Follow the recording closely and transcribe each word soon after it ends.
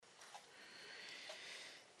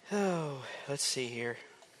Let's see here.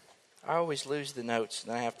 I always lose the notes,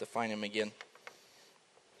 and I have to find them again.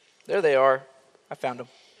 There they are. I found them.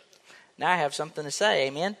 Now I have something to say,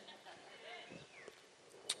 amen?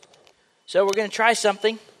 So we're going to try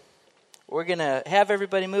something. We're going to have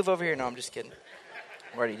everybody move over here. No, I'm just kidding.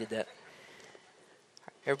 I already did that.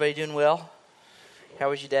 Everybody doing well? How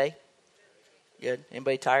was your day? Good.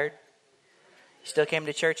 Anybody tired? You still came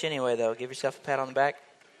to church anyway, though. Give yourself a pat on the back.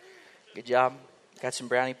 Good job. Got some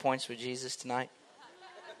brownie points with Jesus tonight.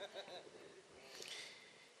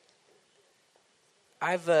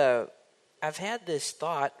 I've had this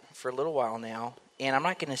thought for a little while now, and I'm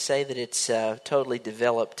not going to say that it's totally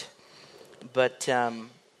developed, but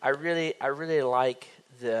I really like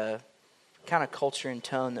the kind of culture and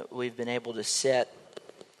tone that we've been able to set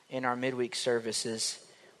in our midweek services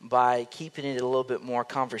by keeping it a little bit more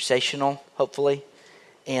conversational, hopefully.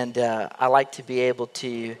 And I like to be able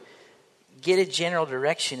to get a general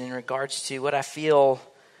direction in regards to what I feel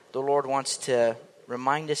the Lord wants to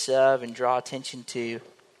remind us of and draw attention to.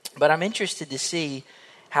 But I'm interested to see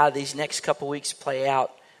how these next couple weeks play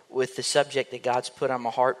out with the subject that God's put on my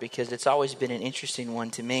heart, because it's always been an interesting one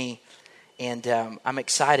to me, and I'm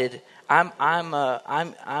excited.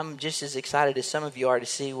 I'm just as excited as some of you are to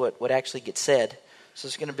see what actually gets said. So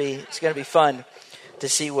it's going to be fun to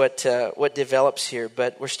see what develops here.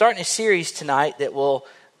 But we're starting a series tonight that will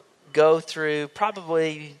go through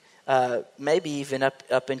probably maybe even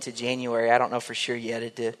up into January. I don't know for sure yet.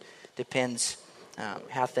 It depends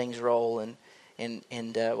how things roll and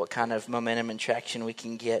what kind of momentum and traction we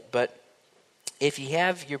can get. But if you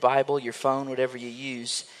have your Bible, your phone, whatever you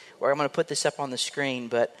use, or I'm going to put this up on the screen,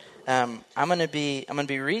 but I'm going to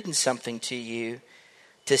be reading something to you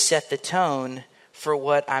to set the tone for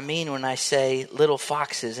what I mean when I say little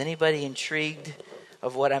foxes. Anybody intrigued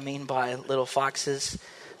of what I mean by little foxes?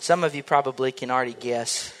 Some of you probably can already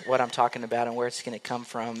guess what I'm talking about and where it's going to come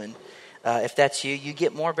from. And if that's you, you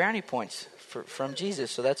get more brownie points from Jesus.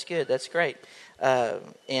 So that's good. That's great.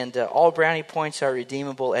 And all brownie points are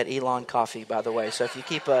redeemable at Elon Coffee, by the way. So if you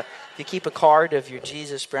keep a card of your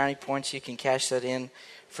Jesus brownie points, you can cash that in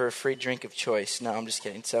for a free drink of choice. No, I'm just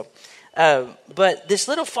kidding. So, but this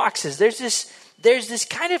little foxes, there's this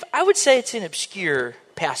kind of, I would say it's an obscure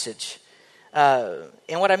passage.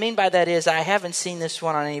 And what I mean by that is I haven't seen this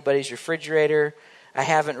one on anybody's refrigerator. I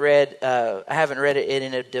haven't read it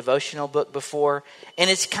in a devotional book before, and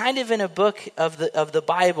it's kind of in a book of the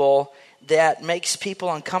Bible that makes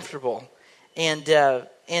people uncomfortable, and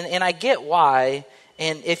I get why.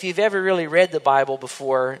 And if you've ever really read the Bible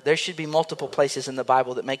before, there should be multiple places in the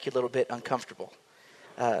Bible that make you a little bit uncomfortable.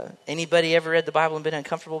 Anybody ever read the Bible and been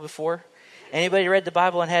uncomfortable before? Anybody read the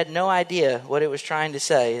Bible and had no idea what it was trying to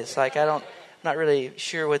say? It's like I'm not really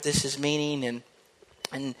sure what this is meaning,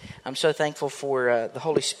 and I'm so thankful for the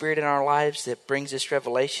Holy Spirit in our lives that brings this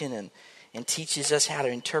revelation and teaches us how to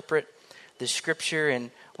interpret the Scripture.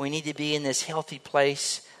 And we need to be in this healthy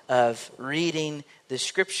place of reading the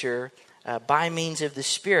Scripture by means of the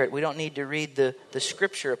Spirit. We don't need to read the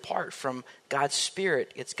Scripture apart from God's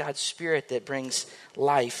Spirit. It's God's Spirit that brings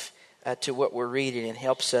life to what we're reading and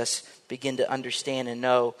helps us begin to understand and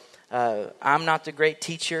know. I'm not the great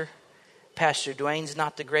teacher. Pastor Dwayne's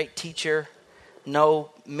not the great teacher. No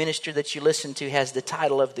minister that you listen to has the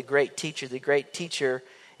title of the great teacher. The great teacher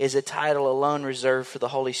is a title alone reserved for the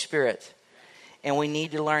Holy Spirit. And we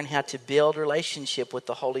need to learn how to build relationship with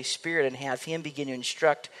the Holy Spirit and have Him begin to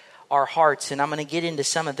instruct our hearts. And I'm going to get into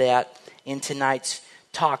some of that in tonight's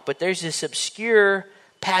talk. But there's this obscure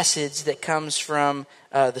passage that comes from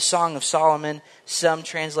the Song of Solomon. Some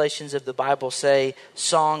translations of the Bible say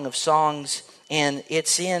Song of Songs. And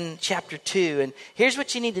it's in chapter 2. And here's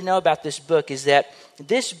what you need to know about this book is that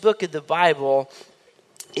this book of the Bible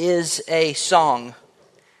is a song.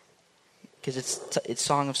 Because it's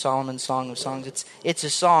Song of Solomon, Song of Songs. It's a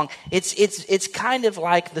song. It's kind of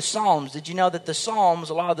like the Psalms. Did you know that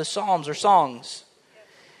a lot of the Psalms are songs?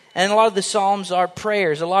 And a lot of the Psalms are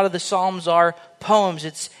prayers. A lot of the Psalms are poems.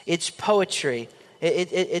 It's poetry.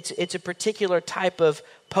 It's a particular type of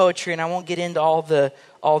poetry, and I won't get into all the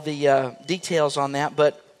details on that,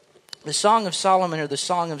 but the Song of Solomon or the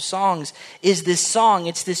Song of Songs is this song.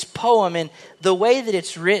 It's this poem, and the way that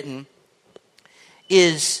it's written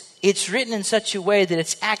is it's written in such a way that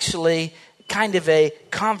it's actually kind of a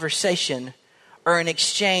conversation or an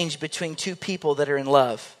exchange between two people that are in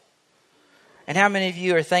love. And how many of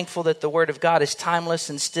you are thankful that the Word of God is timeless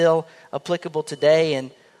and still applicable today?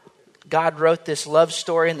 And God wrote this love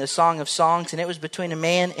story in the Song of Songs, and it was between a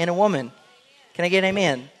man and a woman. Can I get an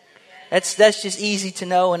amen? That's just easy to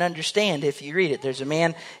know and understand if you read it. There's a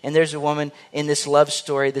man and there's a woman in this love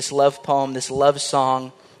story, this love poem, this love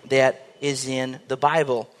song that is in the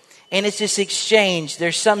Bible. And it's this exchange.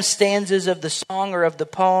 There's some stanzas of the song or of the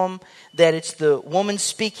poem that it's the woman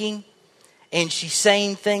speaking, and she's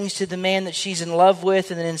saying things to the man that she's in love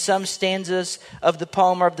with. And then in some stanzas of the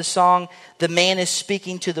poem or of the song, the man is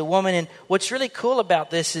speaking to the woman. And what's really cool about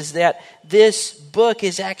this is that this book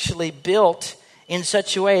is actually built in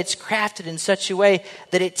such a way, it's crafted in such a way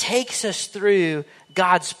that it takes us through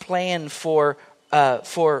God's plan for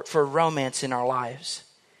romance in our lives.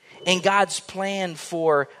 And God's plan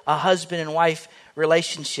for a husband and wife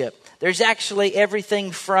relationship. There's actually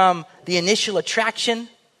everything from the initial attraction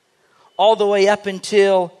all the way up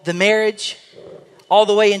until the marriage, all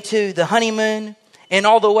the way into the honeymoon, and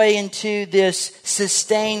all the way into this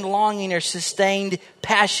sustained longing or sustained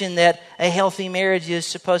passion that a healthy marriage is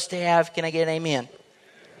supposed to have. Can I get an amen?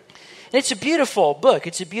 And it's a beautiful book.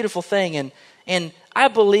 It's a beautiful thing. And I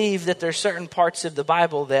believe that there are certain parts of the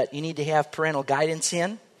Bible that you need to have parental guidance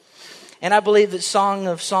in. And I believe that Song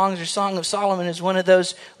of Songs or Song of Solomon is one of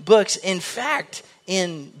those books. In fact,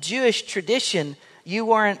 in Jewish tradition, you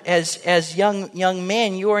weren't, as young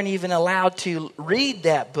men, you weren't even allowed to read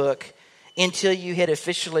that book until you had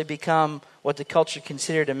officially become what the culture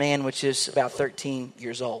considered a man, which is about 13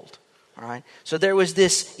 years old. All right. So there was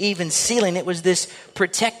this even ceiling. It was this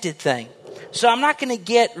protected thing. So I'm not going to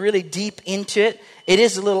get really deep into it. It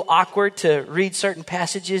is a little awkward to read certain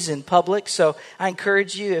passages in public. So I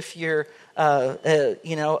encourage you, if you're, I'd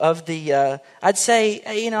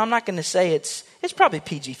say, I'm not going to say it's probably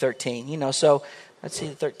PG-13, so let's see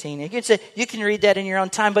the 13. You can read that in your own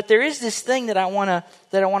time. But there is this thing that I want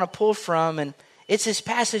to pull from, and it's this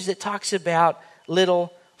passage that talks about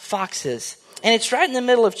little foxes. And it's right in the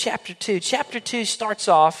middle of chapter 2. Chapter 2 starts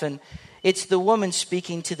off, and it's the woman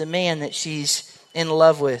speaking to the man that she's in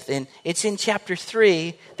love with. And it's in chapter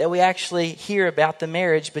 3 that we actually hear about the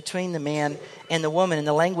marriage between the man and the woman. And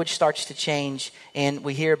the language starts to change. And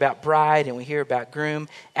we hear about bride and we hear about groom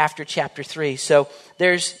after chapter 3. So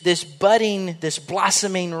there's this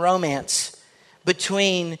blossoming romance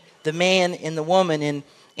between the man and the woman. And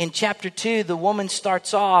in chapter 2, the woman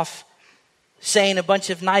starts off saying a bunch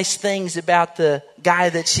of nice things about the guy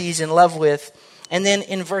that she's in love with. And then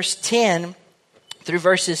in verse 10 through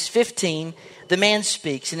verses 15, the man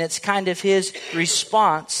speaks, and it's kind of his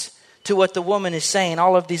response to what the woman is saying.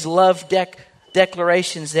 All of these love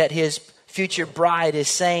declarations that his future bride is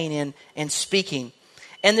saying and speaking.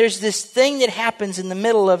 And there's this thing that happens in the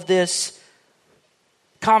middle of this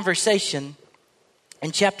conversation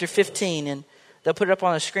in chapter 15, and they'll put it up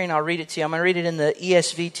on the screen. I'll read it to you. I'm going to read it in the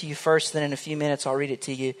ESV to you first, then in a few minutes I'll read it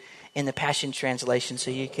to you in the Passion Translation so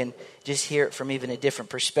you can just hear it from even a different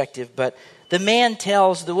perspective. But the man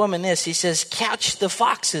tells the woman this. He says, "Couch the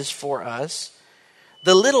foxes for us,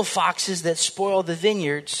 the little foxes that spoil the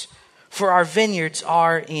vineyards, for our vineyards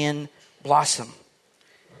are in blossom."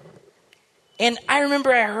 And I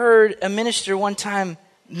remember I heard a minister one time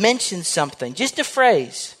mention something, just a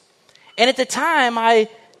phrase. And at the time, I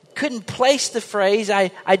couldn't place the phrase. I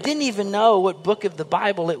didn't even know what book of the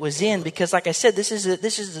Bible it was in because, like I said, this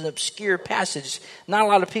is an obscure passage. Not a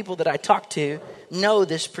lot of people that I talk to know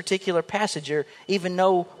this particular passage or even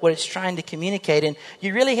know what it's trying to communicate. And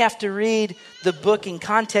you really have to read the book in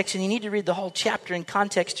context, and you need to read the whole chapter in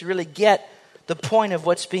context to really get the point of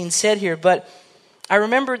what's being said here. But I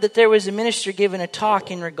remember that there was a minister giving a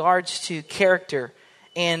talk in regards to character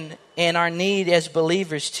and our need as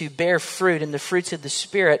believers to bear fruit and the fruits of the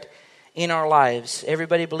Spirit in our lives.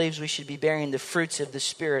 Everybody believes we should be bearing the fruits of the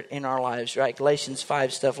Spirit in our lives, right? Galatians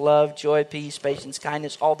 5 stuff, love, joy, peace, patience,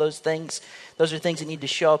 kindness, all those things. Those are things that need to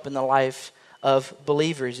show up in the life of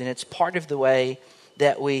believers. And it's part of the way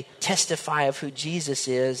that we testify of who Jesus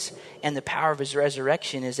is and the power of his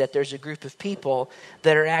resurrection is that there's a group of people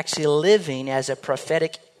that are actually living as a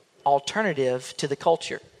prophetic alternative to the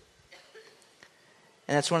culture.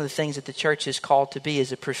 And that's one of the things that the church is called to be,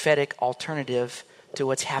 is a prophetic alternative to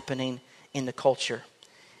what's happening in the culture.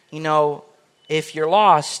 If you're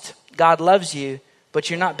lost, God loves you, but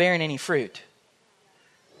you're not bearing any fruit.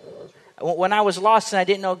 When I was lost and I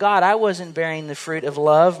didn't know God, I wasn't bearing the fruit of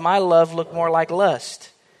love. My love looked more like lust.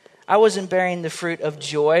 I wasn't bearing the fruit of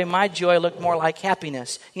joy. My joy looked more like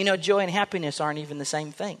happiness. Joy and happiness aren't even the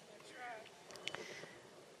same thing.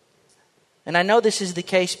 And I know this is the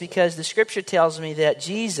case because the scripture tells me that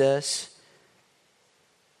Jesus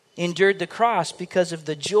endured the cross because of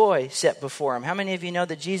the joy set before him. How many of you know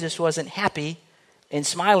that Jesus wasn't happy and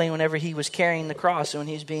smiling whenever he was carrying the cross and when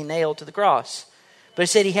he was being nailed to the cross? But it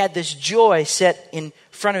said he had this joy set in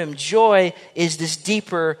front of him. Joy is this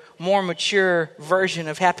deeper, more mature version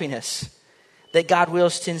of happiness that God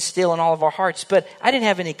wills to instill in all of our hearts. But I didn't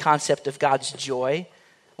have any concept of God's joy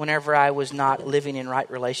whenever I was not living in right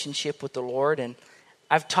relationship with the Lord. And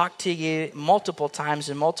I've talked to you multiple times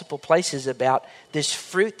in multiple places about this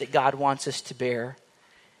fruit that God wants us to bear,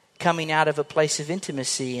 coming out of a place of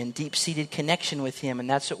intimacy and deep-seated connection with Him. And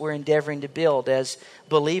that's what we're endeavoring to build as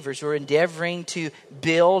believers. We're endeavoring to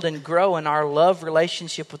build and grow in our love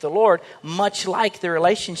relationship with the Lord, much like the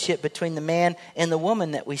relationship between the man and the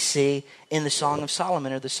woman that we see in the Song of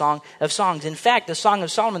Solomon, or the Song of Songs. In fact, the Song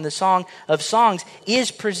of Solomon, the Song of Songs,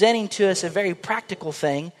 is presenting to us a very practical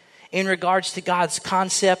thing in regards to God's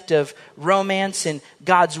concept of romance and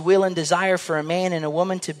God's will and desire for a man and a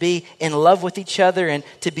woman to be in love with each other and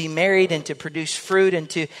to be married and to produce fruit and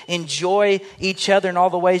to enjoy each other in all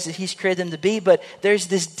the ways that He's created them to be. But there's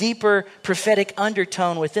this deeper prophetic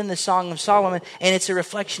undertone within the Song of Solomon, and it's a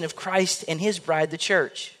reflection of Christ and His bride, the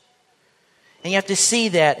church. And you have to see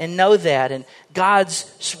that and know that. And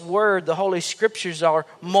God's Word, the Holy Scriptures, are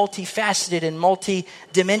multifaceted and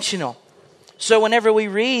multidimensional. So whenever we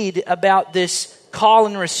read about this call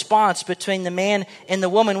and response between the man and the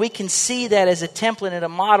woman, we can see that as a template and a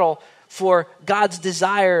model for God's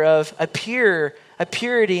desire of a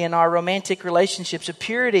purity in our romantic relationships, a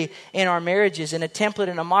purity in our marriages, and a template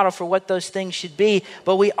and a model for what those things should be.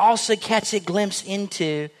 But we also catch a glimpse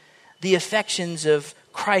into the affections of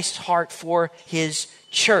Christ's heart for His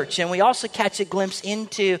church. And we also catch a glimpse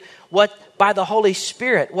into what, by the Holy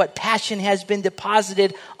Spirit, what passion has been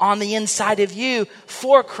deposited on the inside of you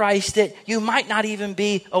for Christ that you might not even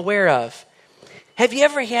be aware of. Have you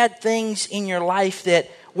ever had things in your life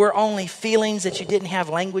that were only feelings that you didn't have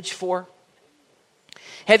language for?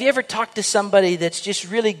 Have you ever talked to somebody that's just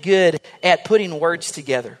really good at putting words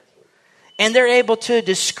together? And they're able to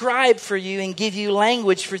describe for you and give you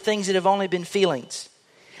language for things that have only been feelings.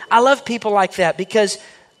 I love people like that because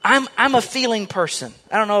I'm a feeling person.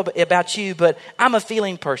 I don't know about you, but I'm a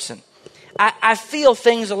feeling person. I feel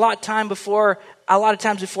things a lot of times before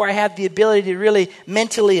I have the ability to really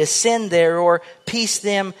mentally ascend there or piece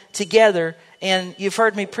them together. And you've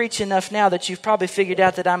heard me preach enough now that you've probably figured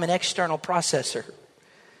out that I'm an external processor.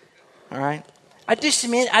 All right. I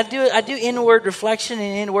do inward reflection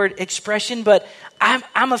and inward expression, but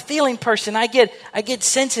I'm a feeling person. I get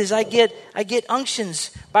senses, I get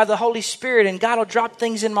unctions by the Holy Spirit, and God will drop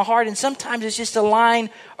things in my heart, and sometimes it's just a line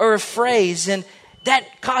or a phrase, and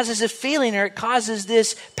that causes a feeling, or it causes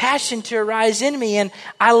this passion to arise in me. And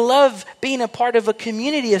I love being a part of a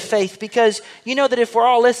community of faith, because you know that if we're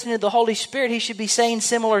all listening to the Holy Spirit, He should be saying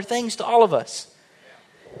similar things to all of us.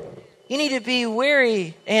 You need to be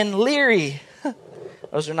weary and leery.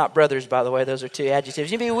 Those are not brothers, by the way. Those are two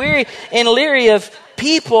adjectives. You need to be weary and leery of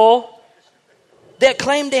people that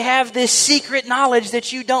claim to have this secret knowledge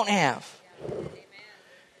that you don't have.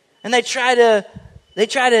 And they try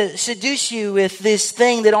to seduce you with this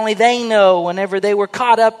thing that only they know whenever they were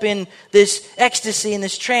caught up in this ecstasy and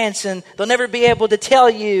this trance, and they'll never be able to tell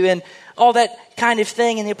you, and all that kind of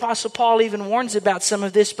thing. And the Apostle Paul even warns about some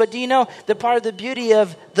of this. But do you know that part of the beauty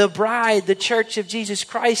of the bride, the church of Jesus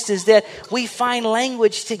Christ, is that we find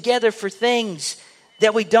language together for things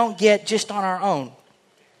that we don't get just on our own.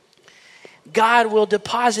 God will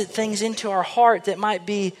deposit things into our heart that might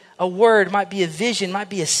be a word, might be a vision, might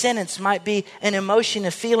be a sentence, might be an emotion,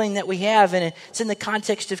 a feeling that we have. And it's in the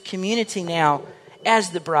context of community now as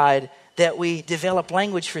the bride that we develop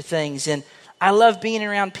language for things. And I love being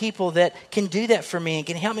around people that can do that for me and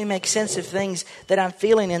can help me make sense of things that I'm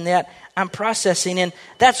feeling and that I'm processing. And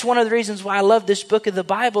that's one of the reasons why I love this book of the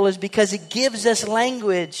Bible, is because it gives us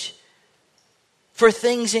language for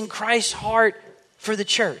things in Christ's heart for the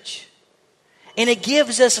church. And it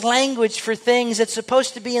gives us language for things that's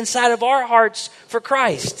supposed to be inside of our hearts for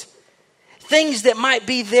Christ. Things that might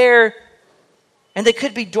be there and they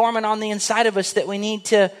could be dormant on the inside of us that we need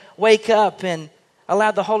to wake up and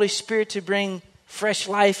allow the Holy Spirit to bring fresh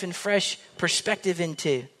life and fresh perspective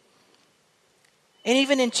into. And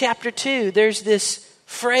even in chapter 2, there's this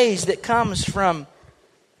phrase that comes from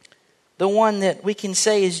the one that we can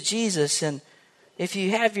say is Jesus. And if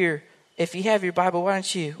you have your Bible, why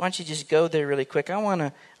don't you just go there really quick? I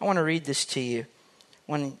want to read this to you.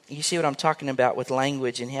 When you see what I'm talking about with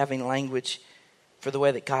language and having language for the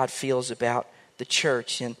way that God feels about the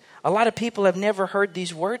church. And a lot of people have never heard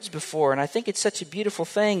these words before, and I think it's such a beautiful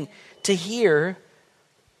thing to hear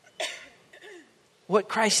what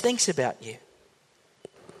Christ thinks about you.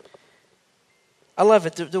 I love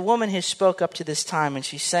it. The woman has spoke up to this time, and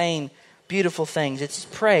she's saying beautiful things. It's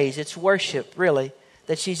praise, it's worship, really,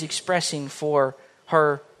 that she's expressing for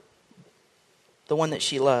her, the one that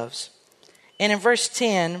she loves. And in verse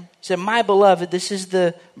 10, it said, "My beloved," this is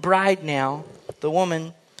the bride now, the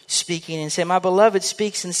woman, speaking and say, my beloved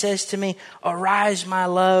speaks and says to me, arise, my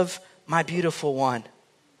love, my beautiful one.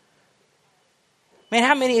 Man,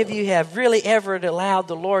 how many of you have really ever allowed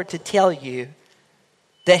the Lord to tell you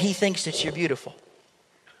that he thinks that you're beautiful?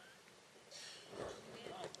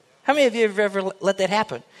 How many of you have ever let that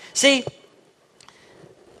happen? See,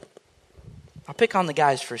 I'll pick on the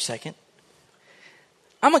guys for a second.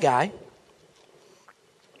 I'm a guy.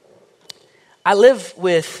 I live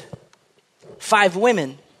with 5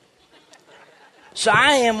 women. So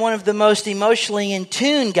I am one of the most emotionally in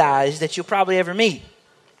tune guys that you'll probably ever meet.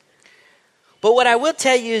 But what I will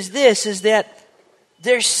tell you is this, is that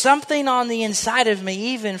there's something on the inside of me,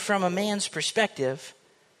 even from a man's perspective,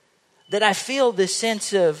 that I feel this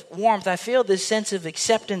sense of warmth. I feel this sense of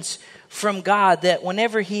acceptance from God, that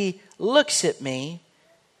whenever he looks at me,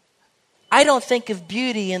 I don't think of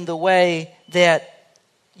beauty in the way that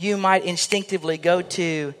you might instinctively go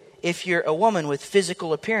to if you're a woman with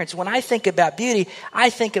physical appearance. When I think about beauty, I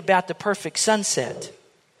think about the perfect sunset.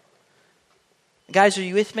 Guys, are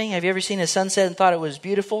you with me? Have you ever seen a sunset and thought it was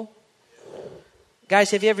beautiful?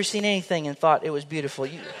 Guys, have you ever seen anything and thought it was beautiful?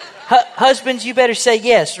 Husbands, you better say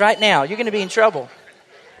yes right now. You're going to be in trouble.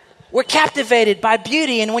 We're captivated by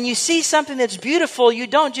beauty, and when you see something that's beautiful, you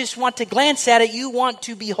don't just want to glance at it, you want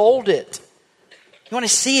to behold it. You want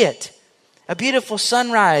to see it. A beautiful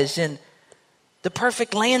sunrise and the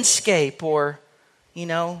perfect landscape, or,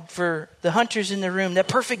 for the hunters in the room, that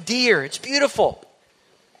perfect deer. It's beautiful.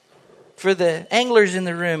 For the anglers in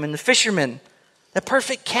the room and the fishermen, the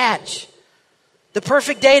perfect catch. The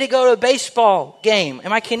perfect day to go to a baseball game.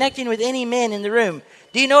 Am I connecting with any men in the room?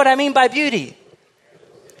 Do you know what I mean by beauty?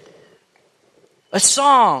 A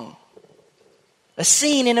song. A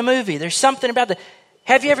scene in a movie. There's something about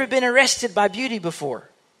Have you ever been arrested by beauty before?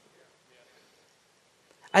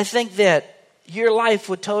 I think that your life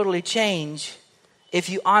would totally change if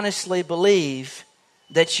you honestly believe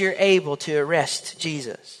that you're able to arrest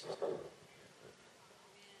Jesus.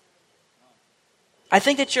 I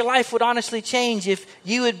think that your life would honestly change if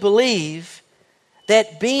you would believe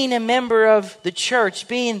that being a member of the church,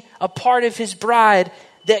 being a part of his bride,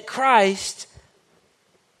 that Christ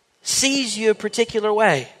sees you a particular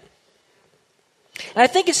way. And I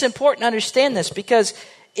think it's important to understand this, because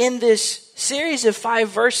in this series of 5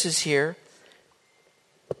 verses here,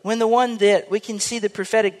 when the one that we can see the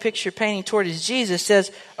prophetic picture painting toward is Jesus,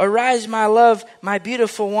 says, arise, my love, my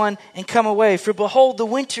beautiful one, and come away. For behold, the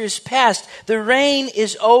winter is past. The rain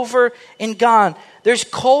is over and gone. There's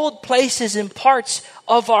cold places and parts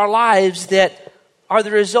of our lives that are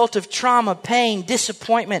the result of trauma, pain,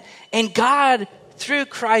 disappointment. And God, through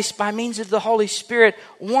Christ, by means of the Holy Spirit,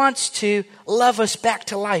 wants to love us back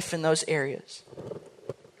to life in those areas.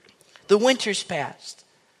 The winter's past.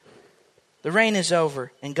 The rain is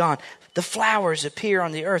over and gone. The flowers appear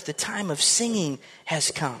on the earth. The time of singing has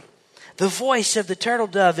come. The voice of the turtle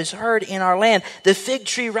dove is heard in our land. The fig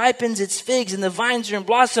tree ripens its figs and the vines are in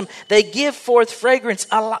blossom. They give forth fragrance.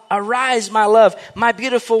 Arise, my love, my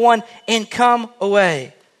beautiful one, and come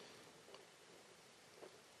away.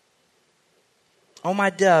 O my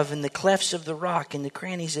dove, in the clefts of the rock, in the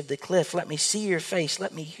crannies of the cliff, let me see your face.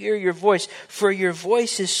 Let me hear your voice. For your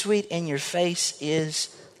voice is sweet and your face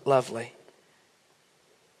is lovely.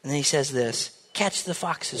 And then he says this, catch the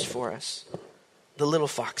foxes for us, the little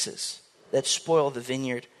foxes that spoil the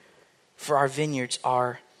vineyard, for our vineyards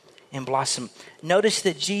are in blossom. Notice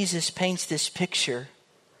that Jesus paints this picture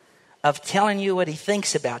of telling you what he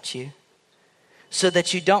thinks about you, so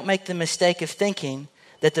that you don't make the mistake of thinking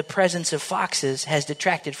that the presence of foxes has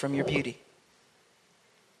detracted from your beauty.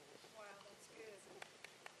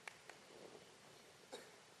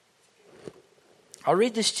 I'll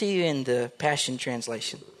read this to you in the Passion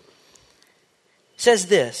Translation. It says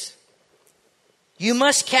this, you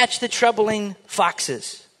must catch the troubling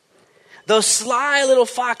foxes, those sly little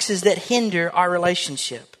foxes that hinder our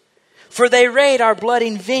relationship. For they raid our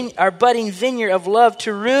budding vineyard of love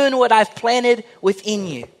to ruin what I've planted within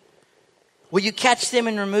you. Will you catch them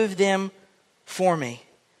and remove them for me?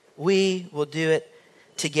 We will do it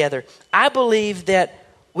together. I believe that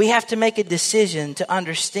we have to make a decision to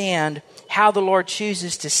understand how the Lord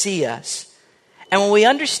chooses to see us. And when we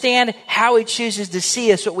understand how he chooses to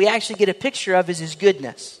see us, what we actually get a picture of is his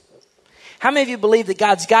goodness. How many of you believe that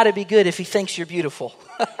God's got to be good if he thinks you're beautiful?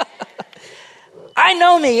 I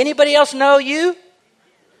know me. Anybody else know you?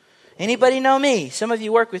 Anybody know me? Some of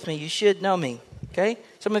you work with me. You should know me. Okay?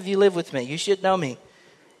 Some of you live with me. You should know me.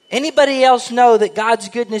 Anybody else know that God's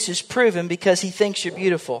goodness is proven because he thinks you're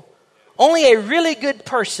beautiful? Only a really good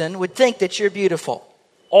person would think that you're beautiful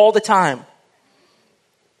all the time.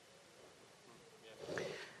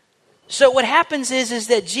 So what happens is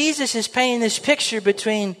that Jesus is painting this picture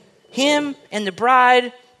between him and the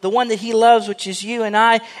bride, the one that he loves, which is you and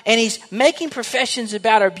I, and he's making professions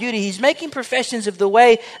about our beauty. He's making professions of the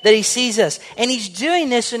way that he sees us. And he's doing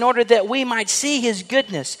this in order that we might see his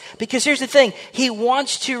goodness. Because here's the thing, he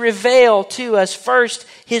wants to reveal to us first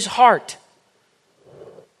his heart.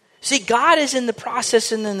 See, God is in the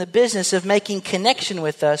process and in the business of making connection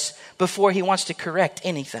with us before he wants to correct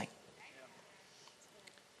anything.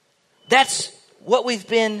 That's what we've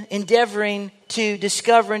been endeavoring to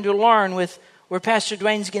discover and to learn with where Pastor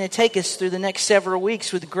Dwayne's going to take us through the next several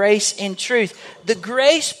weeks with grace and truth. The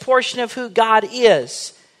grace portion of who God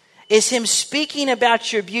is him speaking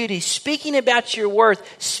about your beauty, speaking about your worth,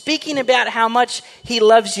 speaking about how much he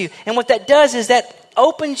loves you. And what that does is that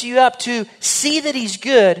opens you up to see that he's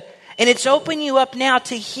good, and it's opening you up now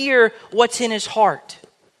to hear what's in his heart.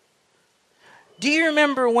 Do you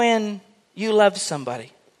remember when you loved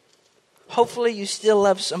somebody? Hopefully you still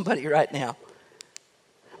love somebody right now.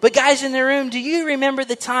 But guys in the room, do you remember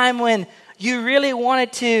the time when you really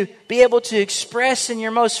wanted to be able to express in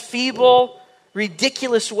your most feeble,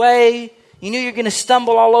 ridiculous way? You knew you were going to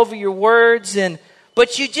stumble all over your words,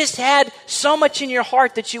 but you just had so much in your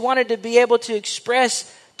heart that you wanted to be able to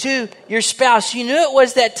express to your spouse. You knew it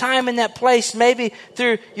was that time and that place, maybe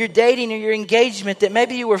through your dating or your engagement, that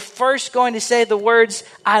maybe you were first going to say the words,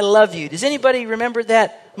 I love you. Does anybody remember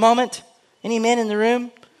that moment? Any men in the room?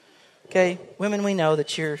 Okay, women, we know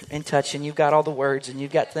that you're in touch and you've got all the words and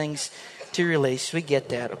you've got things to release. We get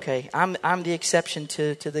that, okay? I'm the exception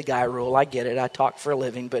to the guy rule. I get it. I talk for a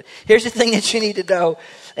living. But here's the thing that you need to know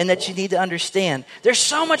and that you need to understand. There's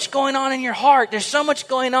so much going on in your heart. There's so much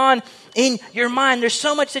going on in your mind. There's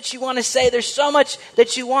so much that you want to say. There's so much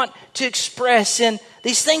that you want to express. And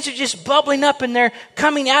these things are just bubbling up and they're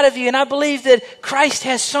coming out of you. And I believe that Christ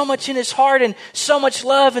has so much in his heart and so much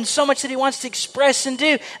love and so much that he wants to express and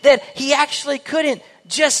do that he actually couldn't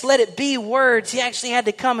just let it be words. He actually had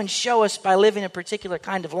to come and show us by living a particular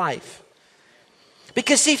kind of life.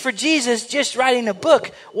 Because see, for Jesus, just writing a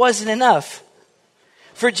book wasn't enough.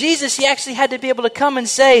 For Jesus, he actually had to be able to come and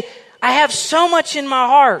say, I have so much in my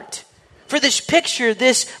heart for this picture,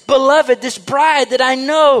 this beloved, this bride that I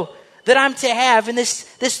know that I'm to have, and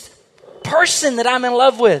this person that I'm in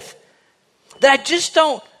love with, that I just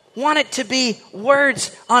don't want it to be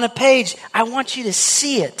words on a page. I want you to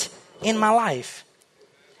see it in my life.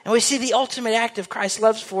 And we see the ultimate act of Christ's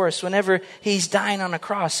love for us whenever he's dying on a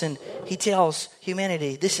cross and he tells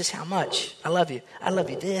humanity, this is how much I love you. I love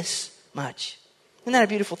you this much. Isn't that a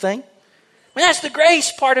beautiful thing? I mean, that's the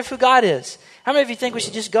grace part of who God is. How many of you think we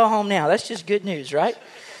should just go home now? That's just good news, right?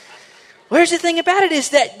 Well, here's the thing about it is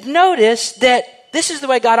that notice that this is the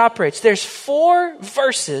way God operates. There's 4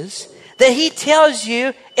 verses that he tells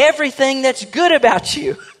you everything that's good about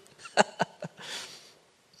you.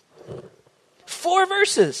 4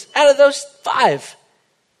 verses out of those 5.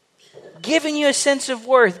 Giving you a sense of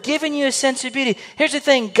worth, giving you a sense of beauty. Here's the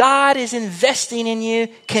thing, God is investing in you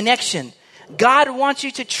connection. God wants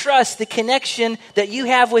you to trust the connection that you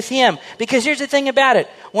have with him. Because here's the thing about it.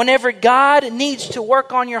 Whenever God needs to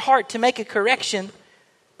work on your heart to make a correction,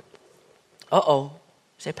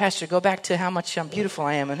 say, Pastor, go back to how much beautiful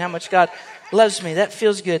I am and how much God loves me. That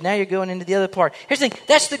feels good. Now you're going into the other part. Here's the thing.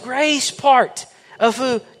 That's the grace part of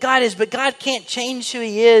who God is. But God can't change who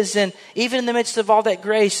he is. And even in the midst of all that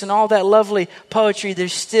grace and all that lovely poetry,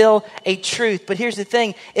 there's still a truth. But here's the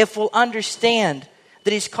thing. If we'll understand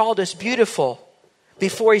that he's called us beautiful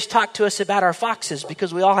before he's talked to us about our foxes,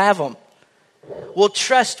 because we all have them, we'll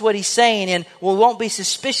trust what he's saying and we won't be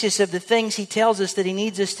suspicious of the things he tells us that he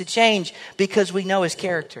needs us to change because we know his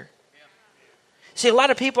character. See, a lot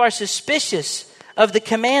of people are suspicious of the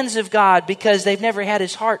commands of God because they've never had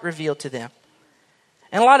his heart revealed to them.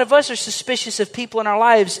 And a lot of us are suspicious of people in our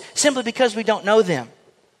lives simply because we don't know them.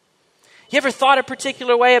 You ever thought a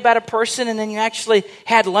particular way about a person and then you actually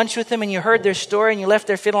had lunch with them and you heard their story and you left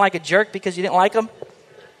there feeling like a jerk because you didn't like them?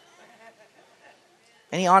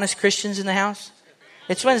 Any honest Christians in the house?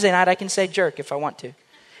 It's Wednesday night. I can say jerk if I want to.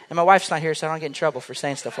 And my wife's not here, so I don't get in trouble for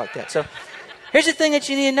saying stuff like that. So here's the thing that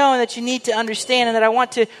you need to know and that you need to understand and that I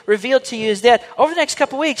want to reveal to you is that over the next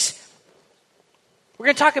couple of weeks, we're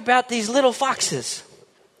going to talk about these little foxes.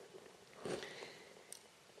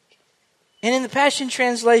 And in the Passion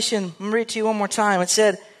Translation, I'm going to read it to you one more time. It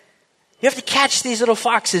said, you have to catch these little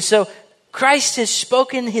foxes. So Christ has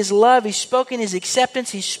spoken his love. He's spoken his acceptance.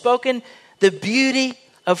 He's spoken the beauty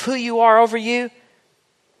of who you are over you.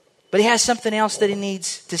 But he has something else that he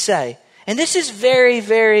needs to say. And this is very,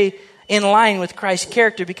 very in line with Christ's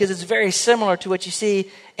character because it's very similar to what you see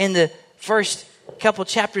in the first couple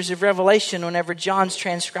chapters of Revelation, whenever John's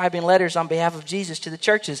transcribing letters on behalf of Jesus to the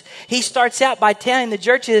churches, he starts out by telling the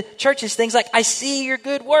churches things like, I see your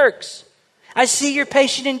good works. I see your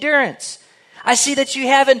patient endurance. I see that you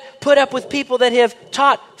haven't put up with people that have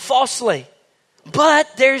taught falsely.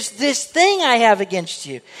 But there's this thing I have against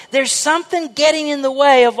you. There's something getting in the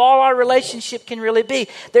way of all our relationship can really be.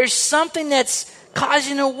 There's something that's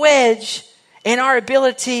causing a wedge in our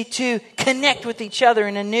ability to connect with each other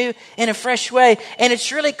in a new and a fresh way. And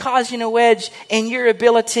it's really causing a wedge in your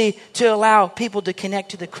ability to allow people to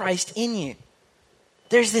connect to the Christ in you.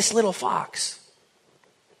 There's this little fox.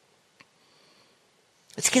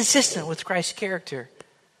 It's consistent with Christ's character.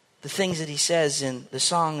 The things that he says in the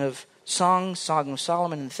Song of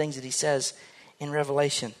Solomon, and the things that he says in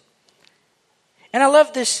Revelation. And I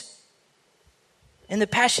love this in the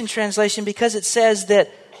Passion Translation because it says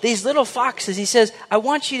that these little foxes, he says, I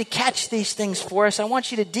want you to catch these things for us. I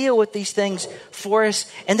want you to deal with these things for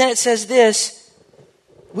us. And then it says this,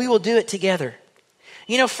 we will do it together.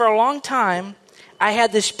 You know, for a long time, I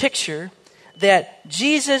had this picture that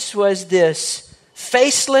Jesus was this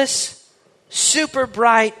faceless, super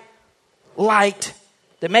bright light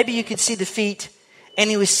that maybe you could see the feet. And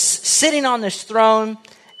he was sitting on this throne.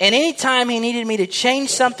 And anytime he needed me to change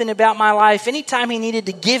something about my life, anytime he needed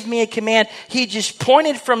to give me a command, he just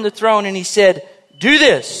pointed from the throne and he said, do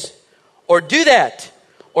this, or do that,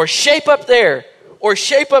 or shape up there, or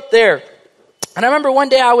shape up there. And I remember one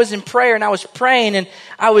day I was in prayer and I was praying and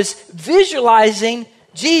I was visualizing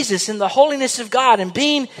Jesus and the holiness of God and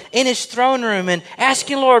being in his throne room and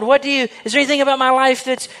asking, Lord, is there anything about my life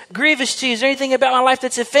that's grievous to you? Is there anything about my life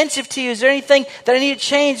that's offensive to you? Is there anything that I need to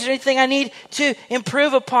change? Is there anything I need to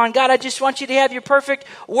improve upon? God, I just want you to have your perfect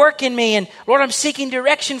work in me. And Lord, I'm seeking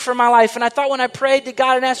direction for my life. And I thought when I prayed to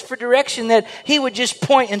God and asked for direction that he would just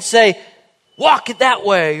point and say, walk it that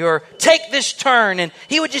way, or take this turn. And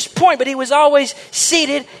he would just point, but he was always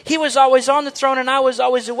seated. He was always on the throne and I was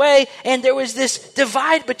always away. And there was this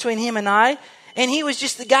divide between him and I. And he was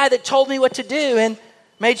just the guy that told me what to do and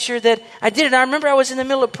made sure that I did it. I remember I was in the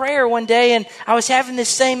middle of prayer one day and I was having this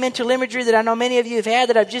same mental imagery that I know many of you have had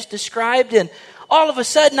that I've just described. And all of a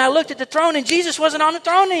sudden I looked at the throne and Jesus wasn't on the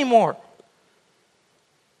throne anymore.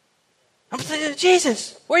 I'm thinking,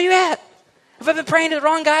 Jesus, where are you at? Have I been praying to the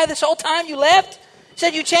wrong guy this whole time? You left?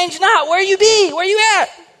 Said you changed not. Where you be? Where you at?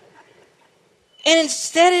 And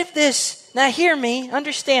instead of this, now hear me,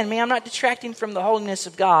 understand me, I'm not detracting from the holiness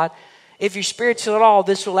of God. If you're spiritual at all,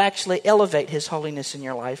 this will actually elevate his holiness in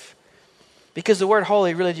your life. Because the word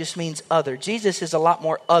holy really just means other. Jesus is a lot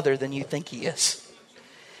more other than you think he is.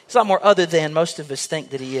 He's a lot more other than most of us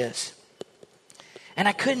think that he is. And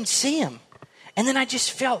I couldn't see him. And then I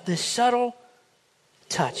just felt this subtle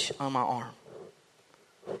touch on my arm.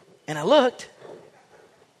 And I looked,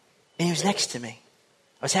 and he was next to me.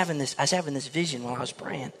 I was having this vision while I was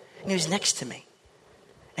praying, and he was next to me.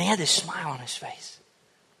 And he had this smile on his face,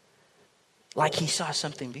 like he saw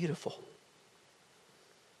something beautiful.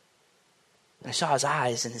 And I saw his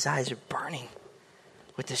eyes, and his eyes are burning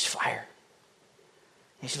with this fire.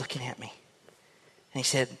 And he's looking at me. And he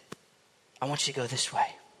said, I want you to go this way.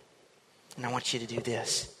 And I want you to do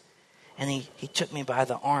this. And he took me by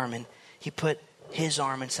the arm, and he put his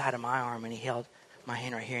arm inside of my arm, and he held my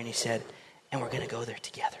hand right here, and he said, and we're going to go there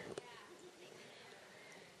together.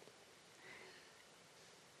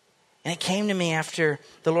 And it came to me after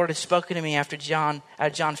the Lord had spoken to me after John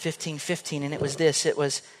 15:15, and it was this. It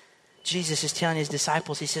was Jesus is telling his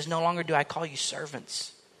disciples, he says, no longer do I call you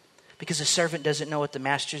servants, because a servant doesn't know what the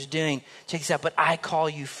master's doing. Check this out, but I call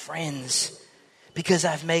you friends, because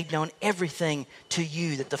I've made known everything to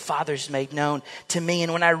you that the Father's made known to me.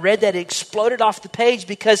 And when I read that, it exploded off the page,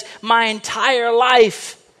 because my entire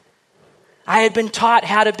life I had been taught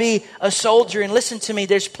how to be a soldier. And listen to me,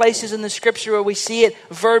 there's places in the scripture where we see it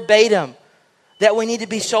verbatim that we need to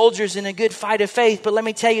be soldiers in a good fight of faith. But let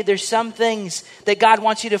me tell you, there's some things that God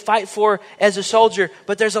wants you to fight for as a soldier,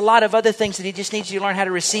 but there's a lot of other things that he just needs you to learn how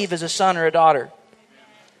to receive as a son or a daughter.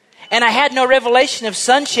 And I had no revelation of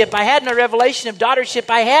sonship. I had no revelation of daughtership.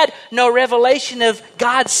 I had no revelation of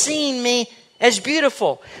God seeing me as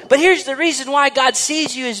beautiful. But here's the reason why God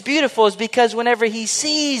sees you as beautiful is because whenever he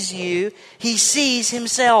sees you, he sees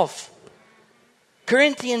himself.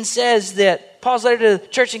 Corinthians says that, Paul's letter to the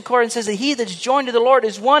church in Corinth says that he that's joined to the Lord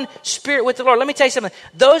is one spirit with the Lord. Let me tell you something.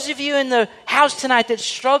 Those of you in the house tonight that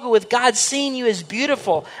struggle with God seeing you as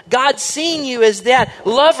beautiful, God seeing you as that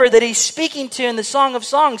lover that he's speaking to in the Song of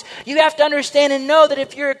Songs, you have to understand and know that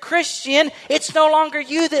if you're a Christian, it's no longer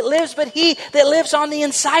you that lives, but he that lives on the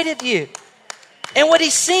inside of you. And what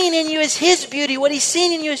he's seeing in you is his beauty. What he's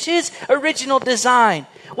seeing in you is his original design.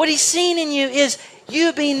 What he's seeing in you is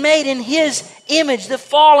you being made in his image. The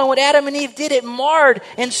fall and what Adam and Eve did, it marred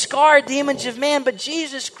and scarred the image of man. But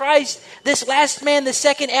Jesus Christ, this last man, the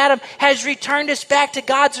second Adam, has returned us back to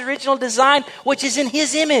God's original design, which is in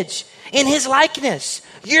his image, in his likeness.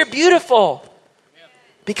 You're beautiful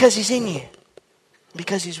because he's in you,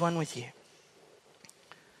 because he's one with you.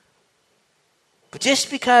 But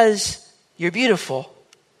just because you're beautiful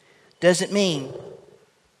doesn't mean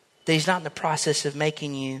that he's not in the process of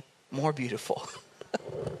making you more beautiful.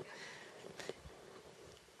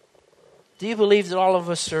 Do you believe that all of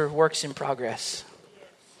us are works in progress?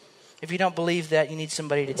 If you don't believe that, you need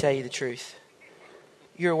somebody to tell you the truth.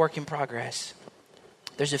 You're a work in progress.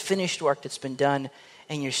 There's a finished work that's been done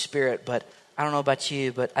in your spirit, but I don't know about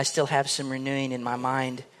you, but I still have some renewing in my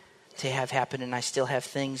mind to have happen, and I still have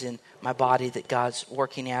things in my body that God's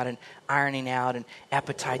working out and ironing out, and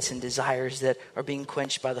appetites and desires that are being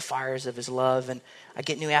quenched by the fires of his love. And I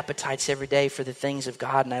get new appetites every day for the things of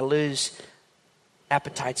God, and I lose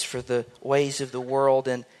appetites for the ways of the world.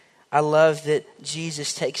 And I love that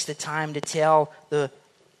Jesus takes the time to tell the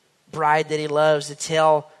bride that he loves, to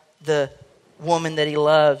tell the woman that he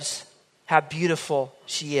loves how beautiful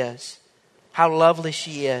she is, how lovely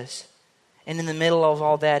she is. And in the middle of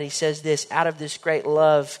all that, he says this: out of this great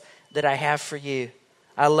love that I have for you,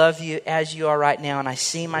 I love you as you are right now, and I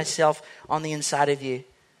see myself on the inside of you.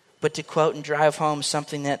 But to quote and drive home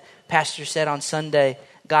something that Pastor said on Sunday,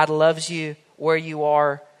 God loves you where you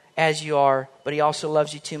are, as you are, but he also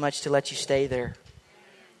loves you too much to let you stay there.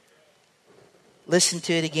 Listen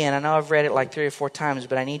to it again. I know I've read it like 3 or 4 times,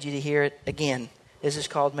 but I need you to hear it again. This is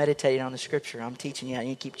called meditating on the scripture. I'm teaching you, and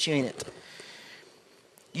you keep chewing it.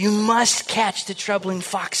 You must catch the troubling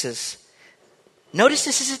foxes. Notice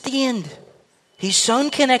this is at the end. He's sown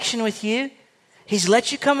connection with you. He's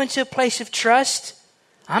let you come into a place of trust.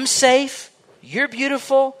 I'm safe. You're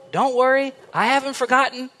beautiful. Don't worry. I haven't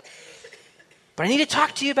forgotten. But I need to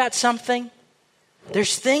talk to you about something.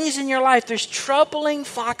 There's things in your life. There's troubling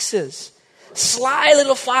foxes. Sly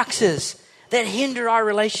little foxes that hinder our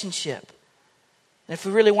relationship. And if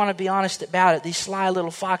we really want to be honest about it, these sly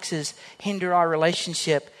little foxes hinder our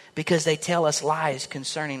relationship because they tell us lies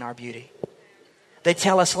concerning our beauty. They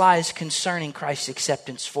tell us lies concerning Christ's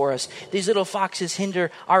acceptance for us. These little foxes hinder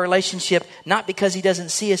our relationship not because he doesn't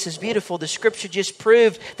see us as beautiful. The scripture just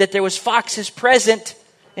proved that there was foxes present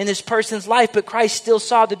in this person's life, but Christ still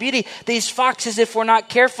saw the beauty. These foxes, if we're not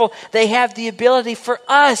careful, they have the ability for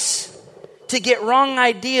us to get wrong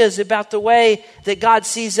ideas about the way that God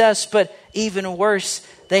sees us. But even worse,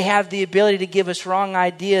 they have the ability to give us wrong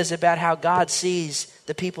ideas about how God sees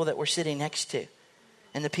the people that we're sitting next to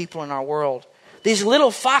and the people in our world. These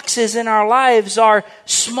little foxes in our lives are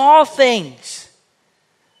small things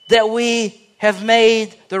that we have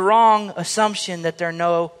made the wrong assumption that they're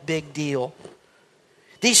no big deal.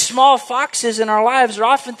 These small foxes in our lives are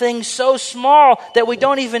often things so small that we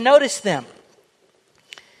don't even notice them.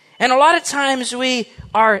 And a lot of times we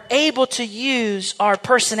are able to use our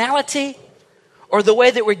personality or the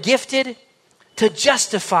way that we're gifted to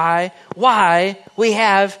justify why we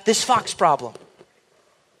have this fox problem.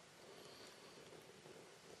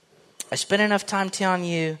 I spent enough time telling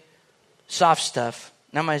you soft stuff.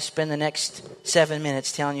 Now I'm going to spend the next 7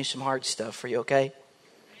 minutes telling you some hard stuff. Are you okay?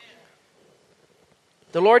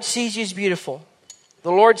 The Lord sees you as beautiful.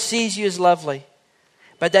 The Lord sees you as lovely.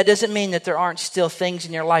 But that doesn't mean that there aren't still things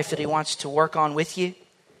in your life that he wants to work on with you.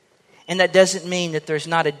 And that doesn't mean that there's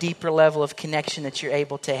not a deeper level of connection that you're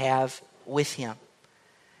able to have with him.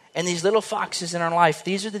 And these little foxes in our life,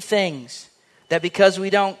 these are the things that because we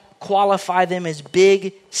don't qualify them as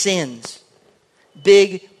big sins,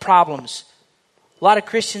 big problems. A lot of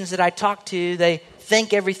Christians that I talk to, they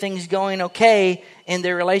think everything's going okay in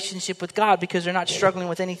their relationship with God because they're not struggling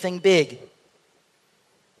with anything big.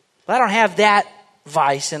 But I don't have that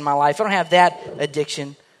vice in my life. I don't have that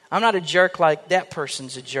addiction. I'm not a jerk like that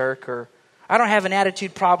person's a jerk, or I don't have an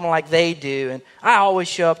attitude problem like they do. And I always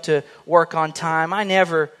show up to work on time. I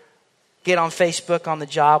never get on Facebook on the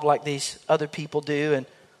job like these other people do, and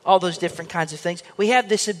all those different kinds of things. We have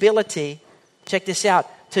this ability, check this out,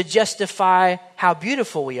 to justify how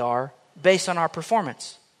beautiful we are based on our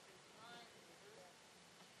performance.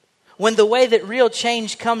 When the way that real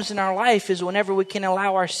change comes in our life is whenever we can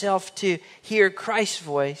allow ourselves to hear Christ's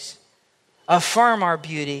voice, affirm our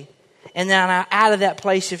beauty, and then out of that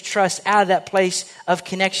place of trust, out of that place of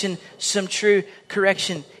connection, some true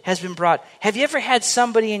correction has been brought. Have you ever had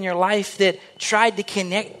somebody in your life that tried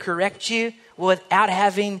to correct you without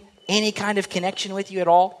having any kind of connection with you at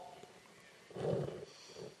all?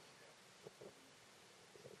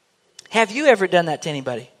 Have you ever done that to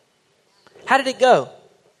anybody? How did it go?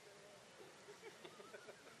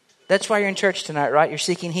 That's why you're in church tonight, right? You're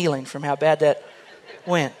seeking healing from how bad that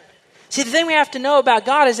went. See, the thing we have to know about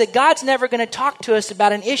God is that God's never going to talk to us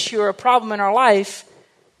about an issue or a problem in our life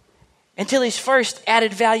until He's first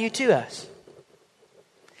added value to us.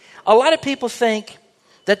 A lot of people think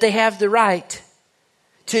that they have the right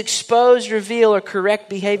to expose, reveal, or correct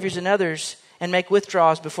behaviors in others and make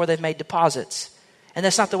withdrawals before they've made deposits. And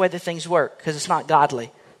that's not the way that things work, because it's not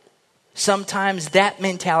godly. Sometimes that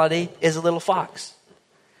mentality is a little fox.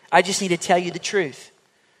 I just need to tell you the truth.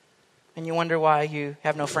 And you wonder why you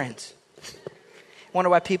have no friends. Wonder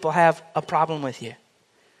why people have a problem with you.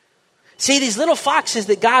 See, these little foxes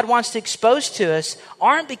that God wants to expose to us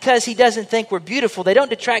aren't because He doesn't think we're beautiful. They don't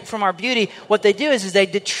detract from our beauty. What they do is they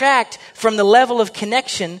detract from the level of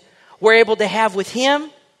connection we're able to have with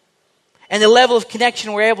Him and the level of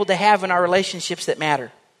connection we're able to have in our relationships that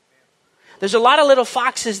matter. There's a lot of little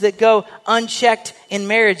foxes that go unchecked in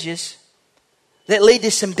marriages that lead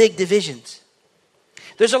to some big divisions.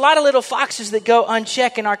 There's a lot of little foxes that go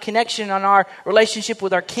unchecked in our connection on our relationship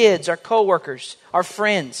with our kids, our coworkers, our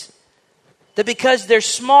friends. That because they're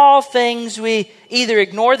small things, we either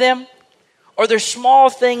ignore them, or there's small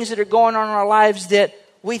things that are going on in our lives that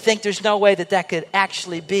we think there's no way that could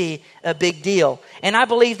actually be a big deal. And I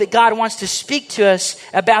believe that God wants to speak to us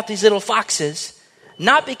about these little foxes,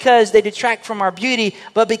 not because they detract from our beauty,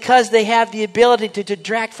 but because they have the ability to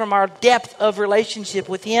detract from our depth of relationship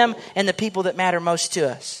with Him and the people that matter most to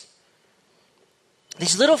us.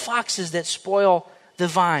 These little foxes that spoil the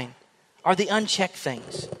vine are the unchecked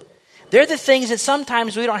things. They're the things that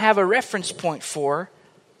sometimes we don't have a reference point for,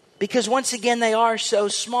 because once again, they are so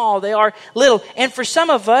small. They are little. And for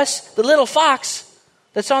some of us, the little fox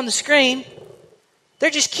that's on the screen,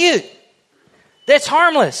 they're just cute. That's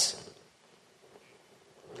harmless.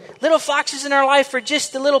 Little foxes in our life are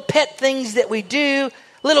just the little pet things that we do,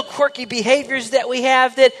 little quirky behaviors that we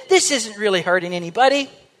have that this isn't really hurting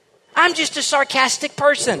anybody. I'm just a sarcastic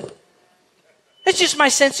person. It's just my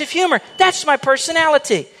sense of humor. That's my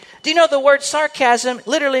personality. Do you know the word sarcasm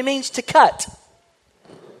literally means to cut?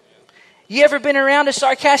 You ever been around a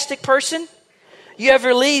sarcastic person? You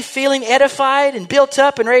ever leave feeling edified and built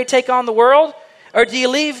up and ready to take on the world? Or do you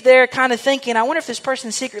leave there kind of thinking, I wonder if this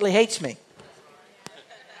person secretly hates me?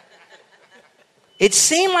 It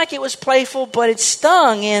seemed like it was playful, but it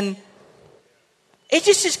stung, and it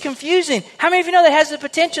just is confusing. How many of you know that has the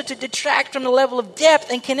potential to detract from the level of depth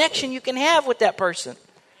and connection you can have with that person?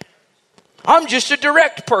 I'm just a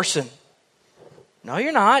direct person. No,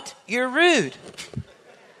 you're not. You're rude.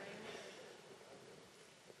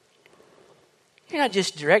 You're not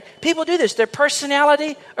just direct. People do this. Their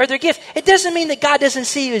personality or their gift. It doesn't mean that God doesn't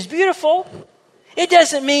see you as beautiful. It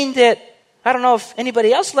doesn't mean that, I don't know if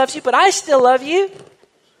anybody else loves you, but I still love you.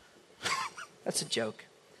 That's a joke.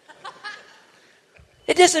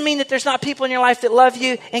 It doesn't mean that there's not people in your life that love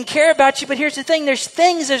you and care about you, but here's the thing.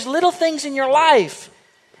 There's little things in your life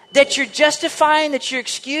that you're justifying, that you're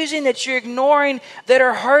excusing, that you're ignoring, that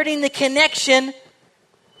are hurting the connection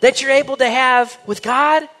that you're able to have with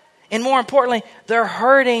God. And more importantly, they're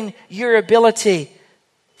hurting your ability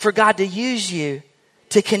for God to use you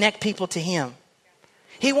to connect people to Him.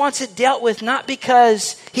 He wants it dealt with not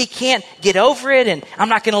because He can't get over it and I'm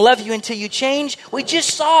not going to love you until you change. We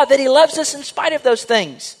just saw that He loves us in spite of those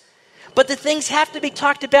things. But the things have to be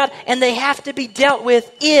talked about and they have to be dealt with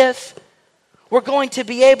if we're going to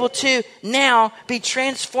be able to now be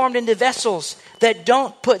transformed into vessels that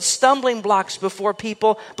don't put stumbling blocks before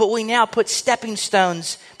people, but we now put stepping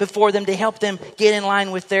stones before them to help them get in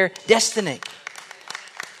line with their destiny.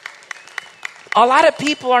 A lot of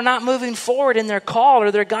people are not moving forward in their call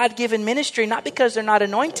or their God-given ministry, not because they're not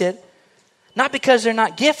anointed, not because they're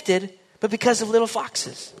not gifted, but because of little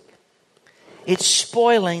foxes. It's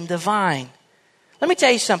spoiling the vine. Let me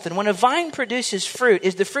tell you something. When a vine produces fruit,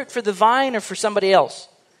 is the fruit for the vine or for somebody else?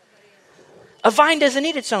 A vine doesn't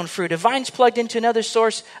need its own fruit. A vine's plugged into another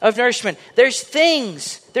source of nourishment. There's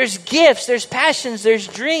things, there's gifts, there's passions, there's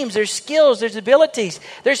dreams, there's skills, there's abilities,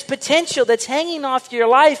 there's potential that's hanging off your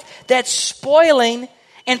life that's spoiling,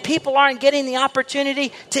 and people aren't getting the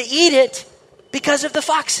opportunity to eat it because of the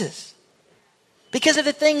foxes. Because of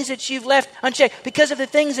the things that you've left unchecked. Because of the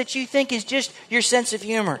things that you think is just your sense of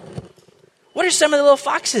humor. What are some of the little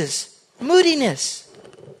foxes? Moodiness.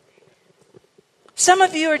 Some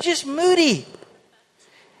of you are just moody.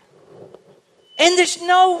 And there's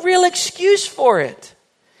no real excuse for it.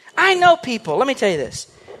 I know people, let me tell you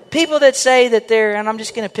this. People that say that they're, and I'm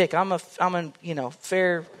just going to pick, I'm a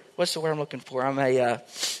fair, what's the word I'm looking for? I'm a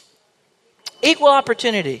equal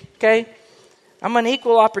opportunity, okay? I'm an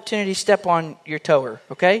equal opportunity step on your toer,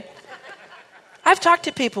 okay? I've talked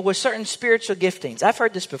to people with certain spiritual giftings. I've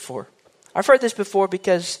heard this before. I've heard this before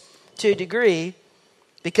because, to a degree,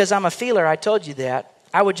 because I'm a feeler, I told you that,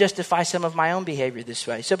 I would justify some of my own behavior this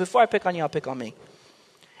way. So before I pick on you, I'll pick on me.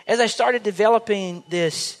 As I started developing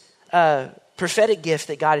this prophetic gift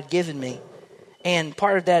that God had given me, and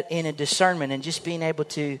part of that in a discernment and just being able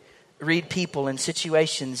to read people and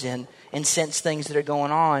situations and sense things that are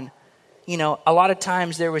going on, you know, a lot of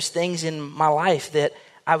times there was things in my life that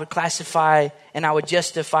I would classify and I would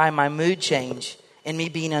justify my mood change and me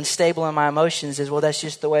being unstable in my emotions as, well, that's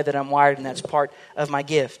just the way that I'm wired and that's part of my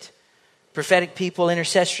gift. Prophetic people,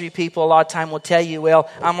 intercessory people, a lot of time will tell you, well,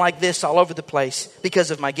 I'm like this all over the place because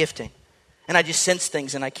of my gifting. And I just sense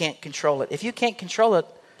things and I can't control it. If you can't control it,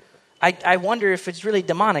 I wonder if it's really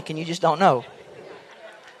demonic and you just don't know.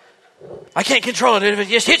 I can't control it. If it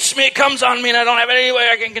just hits me, it comes on me and I don't have any way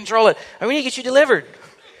I can control it. I need to get you delivered.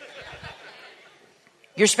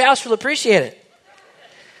 Your spouse will appreciate it.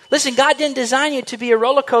 Listen, God didn't design you to be a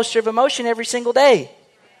roller coaster of emotion every single day.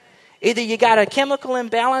 Either you got a chemical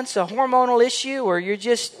imbalance, a hormonal issue, or you're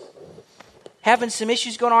just having some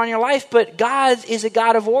issues going on in your life. But God is a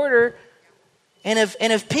God of order and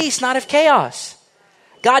of peace, not of chaos.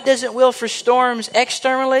 God doesn't will for storms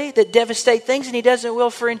externally that devastate things, and He doesn't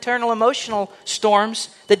will for internal emotional storms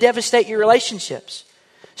that devastate your relationships.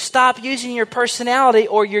 Stop using your personality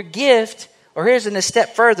or your gift, or here's a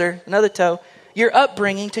step further, another toe, your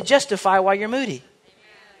upbringing to justify why you're moody.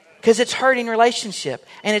 Because it's hurting relationship,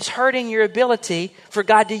 and it's hurting your ability for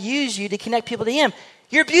God to use you to connect people to Him.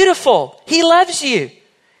 You're beautiful. He loves you.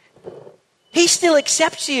 He still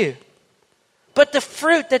accepts you. But the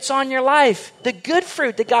fruit that's on your life, the good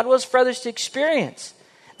fruit that God wills for others to experience,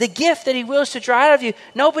 the gift that He wills to draw out of you,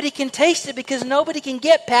 nobody can taste it because nobody can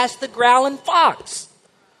get past the growling fox.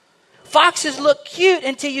 Foxes look cute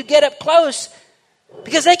until you get up close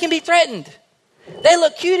because they can be threatened. They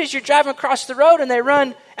look cute as you're driving across the road and they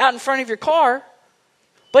run out in front of your car.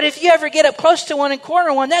 But if you ever get up close to one and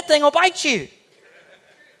corner one, that thing will bite you.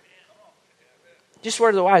 Just word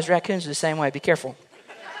of the wise, raccoons are the same way. Be careful.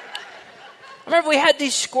 I remember we had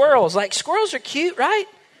these squirrels. Like, squirrels are cute, right?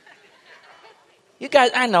 You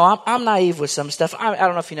guys, I know, I'm naive with some stuff. I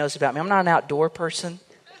don't know if you know this about me. I'm not an outdoor person,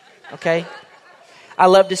 okay? I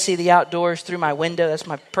love to see the outdoors through my window. That's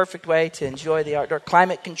my perfect way to enjoy the outdoor.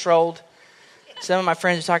 Climate controlled. Some of my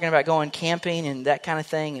friends are talking about going camping and that kind of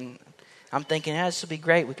thing. And I'm thinking, this will be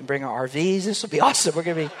great. We can bring our RVs. This will be awesome. We're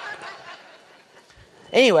going to be...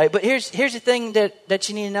 Anyway, but here's the thing that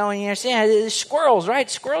you need to know and you understand. The squirrels, right?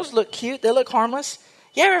 Squirrels look cute. They look harmless.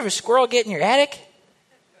 You ever have a squirrel get in your attic?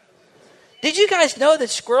 Did you guys know that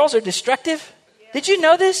squirrels are destructive? Did you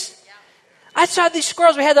know this? I saw these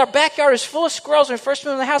squirrels. We had our backyard was full of squirrels when we first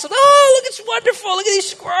moved in the house. Oh, look, it's wonderful. Look at these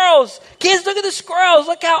squirrels. Kids, look at the squirrels.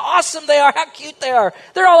 Look how awesome they are, how cute they are.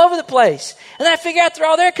 They're all over the place. And then I figure out they're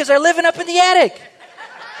all there because they're living up in the attic.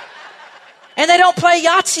 And they don't play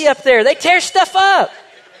Yahtzee up there. They tear stuff up.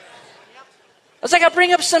 I was like, I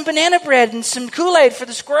bring up some banana bread and some Kool-Aid for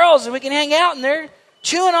the squirrels and we can hang out and they're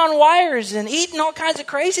chewing on wires and eating all kinds of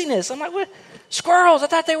craziness. I'm like, what? Squirrels, I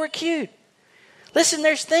thought they were cute. Listen,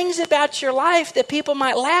 there's things about your life that people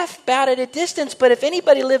might laugh about at a distance, but if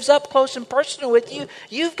anybody lives up close and personal with you,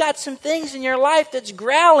 you've got some things in your life that's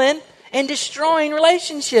growling and destroying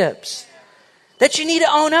relationships that you need to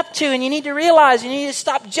own up to and you need to realize. You need to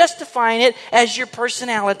stop justifying it as your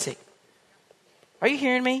personality. Are you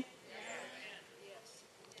hearing me?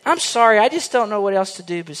 I'm sorry, I just don't know what else to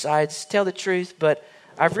do besides tell the truth, but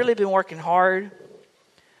I've really been working hard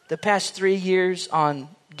the past 3 years on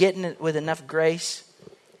getting it with enough grace.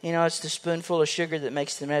 You know, it's the spoonful of sugar that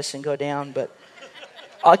makes the medicine go down, but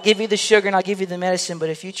I'll give you the sugar and I'll give you the medicine, but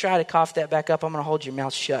if you try to cough that back up, I'm going to hold your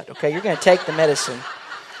mouth shut, okay? You're going to take the medicine,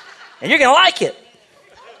 and you're going to like it.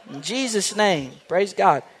 In Jesus' name, praise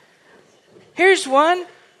God. Here's one,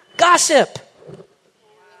 gossip.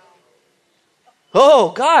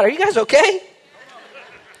 Oh, God, are you guys okay?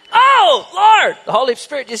 Oh, Lord, the Holy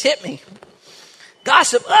Spirit just hit me.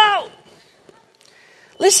 Gossip, oh.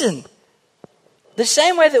 Listen, the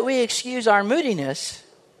same way that we excuse our moodiness,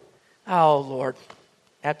 oh, Lord,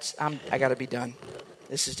 I got to be done.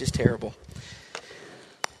 This is just terrible.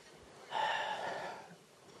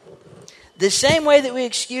 The same way that we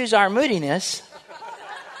excuse our moodiness,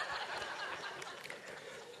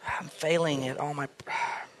 I'm failing at all my...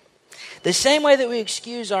 The same way that we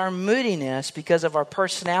excuse our moodiness because of our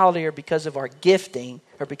personality or because of our gifting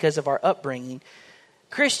or because of our upbringing,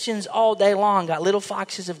 Christians all day long got little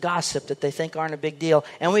foxes of gossip that they think aren't a big deal,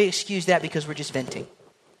 and we excuse that because we're just venting.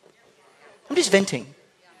 I'm just venting.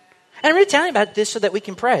 And I'm really telling you about this so that we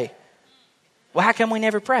can pray. Well, how come we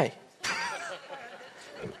never pray?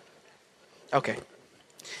 Okay.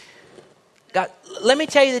 God, let me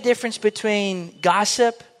tell you the difference between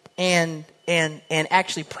gossip and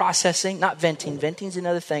actually processing, not venting. Venting's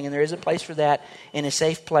another thing, and there is a place for that in a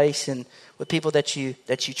safe place and with people that you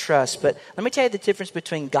trust. But let me tell you the difference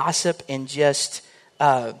between gossip and just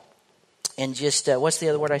what's the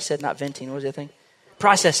other word I said? Not venting. What was the other thing?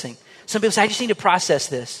 Processing. Some people say, I just need to process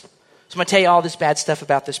this. So I'm going to tell you all this bad stuff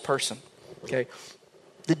about this person. Okay.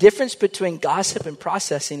 The difference between gossip and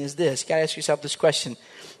processing is this. You got to ask yourself this question.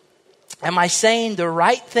 Am I saying the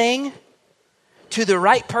right thing to the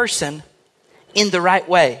right person in the right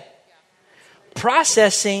way?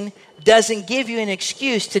 Processing doesn't give you an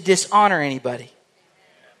excuse to dishonor anybody.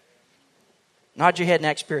 Nod your head and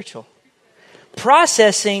act spiritual.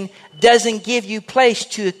 Processing doesn't give you place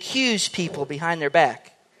to accuse people behind their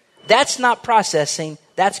back. That's not processing,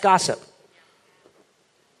 that's gossip.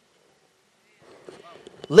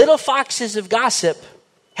 Little foxes of gossip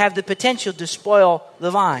have the potential to spoil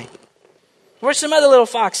the vine. What are some other little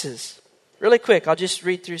foxes? Really quick, I'll just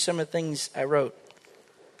read through some of the things I wrote.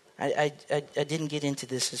 I didn't get into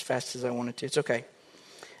this as fast as I wanted to. It's okay.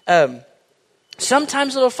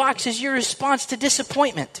 Sometimes, little foxes, your response to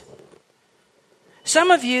disappointment.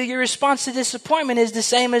 Some of you, your response to disappointment is the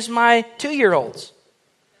same as my 2-year-olds.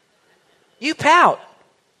 You pout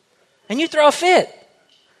and you throw a fit.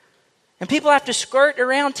 And people have to skirt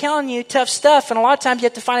around telling you tough stuff. And a lot of times you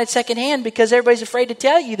have to find it secondhand because everybody's afraid to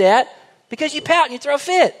tell you that because you pout and you throw a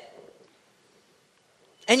fit.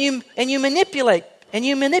 And you manipulate. And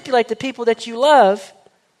you manipulate the people that you love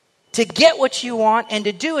to get what you want and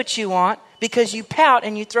to do what you want because you pout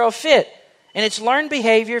and you throw a fit. And it's learned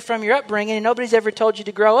behavior from your upbringing and nobody's ever told you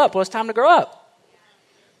to grow up. Well, it's time to grow up.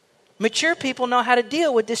 Mature people know how to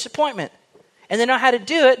deal with disappointment. And they know how to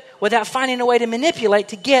do it without finding a way to manipulate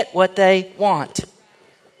to get what they want.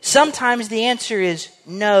 Sometimes the answer is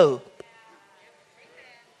no.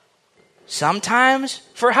 Sometimes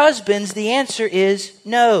for husbands, the answer is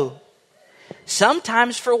no.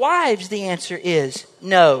 Sometimes for wives, the answer is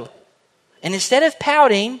no. And instead of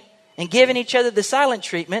pouting and giving each other the silent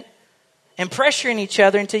treatment and pressuring each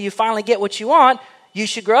other until you finally get what you want, you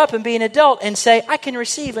should grow up and be an adult and say, I can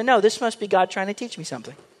receive a no. This must be God trying to teach me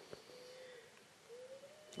something.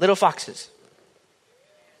 Little foxes.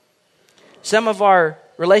 Some of our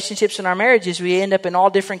relationships and our marriages, we end up in all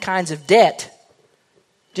different kinds of debt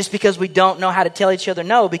just because we don't know how to tell each other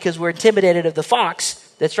no because we're intimidated of the fox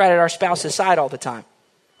that's right at our spouse's side all the time.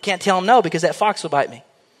 Can't tell them no because that fox will bite me.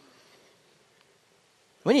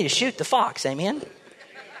 We need to shoot the fox, amen?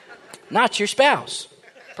 Not your spouse.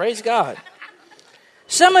 Praise God.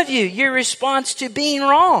 Some of you, your response to being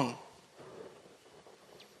wrong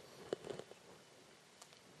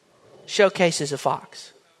showcases a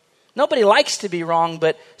fox. Nobody likes to be wrong,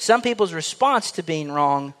 but some people's response to being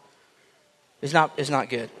wrong is not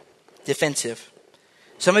good. Defensive.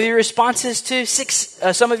 Some of your responses to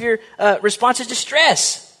responses to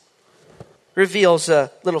stress reveals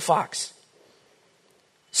a little fox.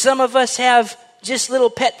 Some of us have just little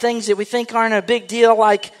pet things that we think aren't a big deal,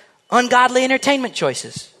 like ungodly entertainment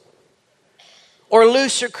choices or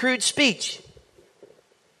loose or crude speech.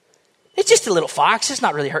 It's just a little fox. It's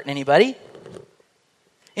not really hurting anybody.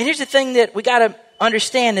 And here's the thing that we got to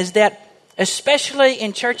understand is that especially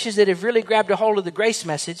in churches that have really grabbed a hold of the grace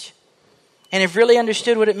message and have really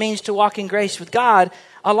understood what it means to walk in grace with God,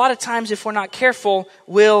 a lot of times if we're not careful,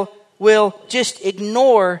 we'll just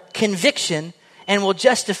ignore conviction and we'll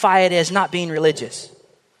justify it as not being religious.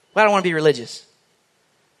 Well, I don't want to be religious.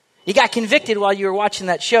 You got convicted while you were watching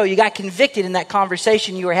that show. You got convicted in that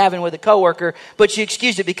conversation you were having with a coworker, but you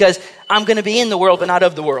excused it because I'm going to be in the world but not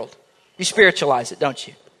of the world. You spiritualize it, don't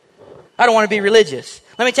you? I don't want to be religious.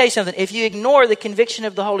 Let me tell you something. If you ignore the conviction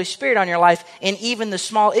of the Holy Spirit on your life and even the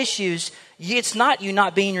small issues, it's not you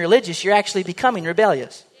not being religious. You're actually becoming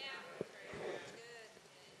rebellious.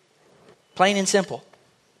 Plain and simple.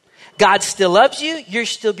 God still loves you. You're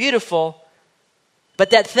still beautiful.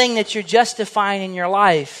 But that thing that you're justifying in your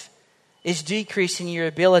life is decreasing your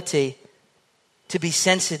ability to be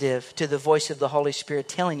sensitive to the voice of the Holy Spirit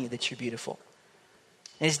telling you that you're beautiful.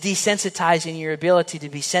 And it's desensitizing your ability to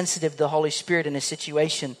be sensitive to the Holy Spirit in a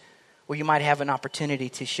situation where you might have an opportunity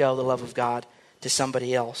to show the love of God to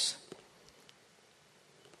somebody else.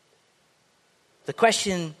 The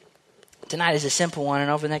question tonight is a simple one,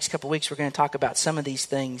 and over the next couple of weeks we're going to talk about some of these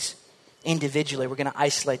things individually. We're going to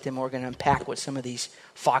isolate them. We're going to unpack what some of these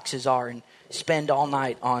foxes are and spend all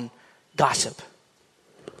night on gossip.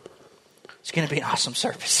 It's going to be an awesome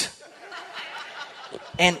service.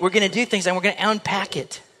 And we're going to do things and we're going to unpack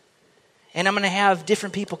it. And I'm going to have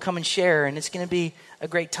different people come and share, and it's going to be a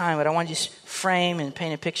great time. But I want to just frame and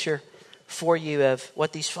paint a picture for you of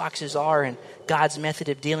what these foxes are and God's method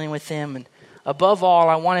of dealing with them. And above all,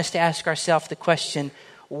 I want us to ask ourselves the question,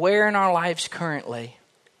 where in our lives currently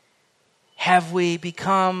have we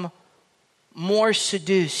become more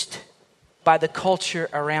seduced by the culture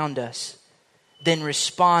around us than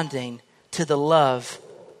responding to the love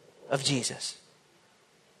of Jesus?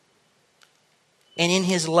 And in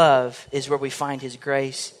his love is where we find his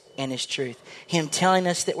grace and his truth. Him telling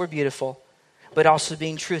us that we're beautiful, but also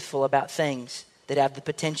being truthful about things that have the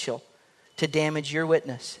potential to damage your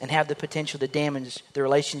witness and have the potential to damage the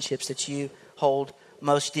relationships that you hold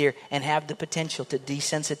most dear and have the potential to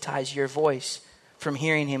desensitize your voice from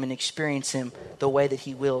hearing him and experience him the way that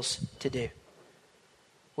he wills to do.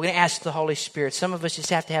 We're going to ask the Holy Spirit. Some of us just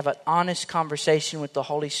have to have an honest conversation with the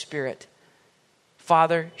Holy Spirit.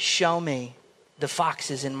 Father, show me the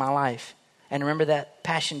foxes in my life. And remember that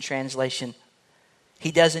Passion Translation.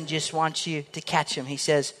 He doesn't just want you to catch them. He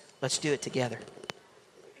says, let's do it together.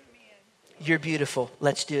 Amen. You're beautiful.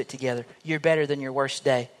 Let's do it together. You're better than your worst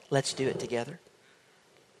day. Let's do it together.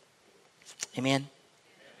 Amen. Amen.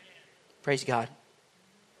 Praise God.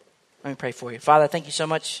 Let me pray for you. Father, I thank you so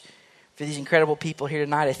much for these incredible people here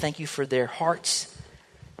tonight. I thank you for their hearts.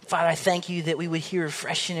 Father, I thank you that we would hear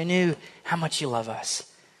fresh and anew how much you love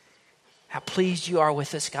us. How pleased you are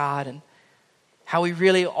with us, God, and how we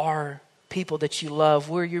really are people that you love.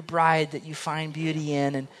 We're your bride that you find beauty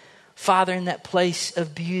in. And Father, in that place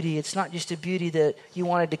of beauty, it's not just a beauty that you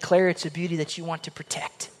want to declare, it's a beauty that you want to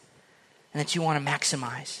protect and that you want to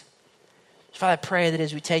maximize. So Father, I pray that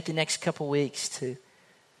as we take the next couple weeks to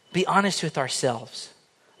be honest with ourselves,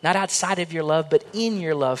 not outside of your love, but in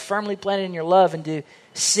your love, firmly planted in your love, and to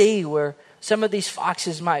see where some of these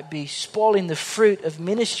foxes might be spoiling the fruit of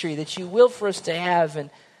ministry that you will for us to have and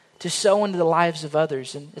to sow into the lives of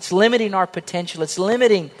others. And it's limiting our potential. It's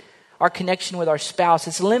limiting our connection with our spouse.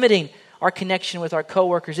 It's limiting our connection with our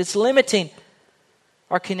coworkers. It's limiting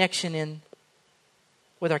our connection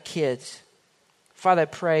with our kids. Father, I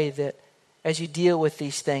pray that as you deal with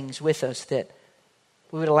these things with us, that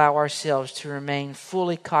we would allow ourselves to remain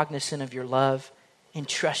fully cognizant of your love and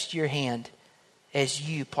trust your hand as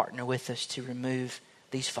you partner with us to remove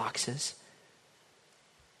these foxes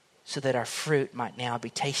so that our fruit might now be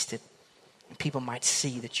tasted and people might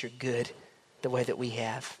see that you're good the way that we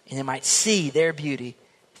have. And they might see their beauty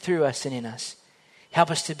through us and in us.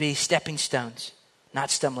 Help us to be stepping stones,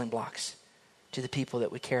 not stumbling blocks, to the people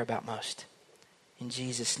that we care about most. In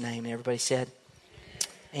Jesus' name. And everybody said,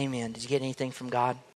 amen. Did you get anything from God?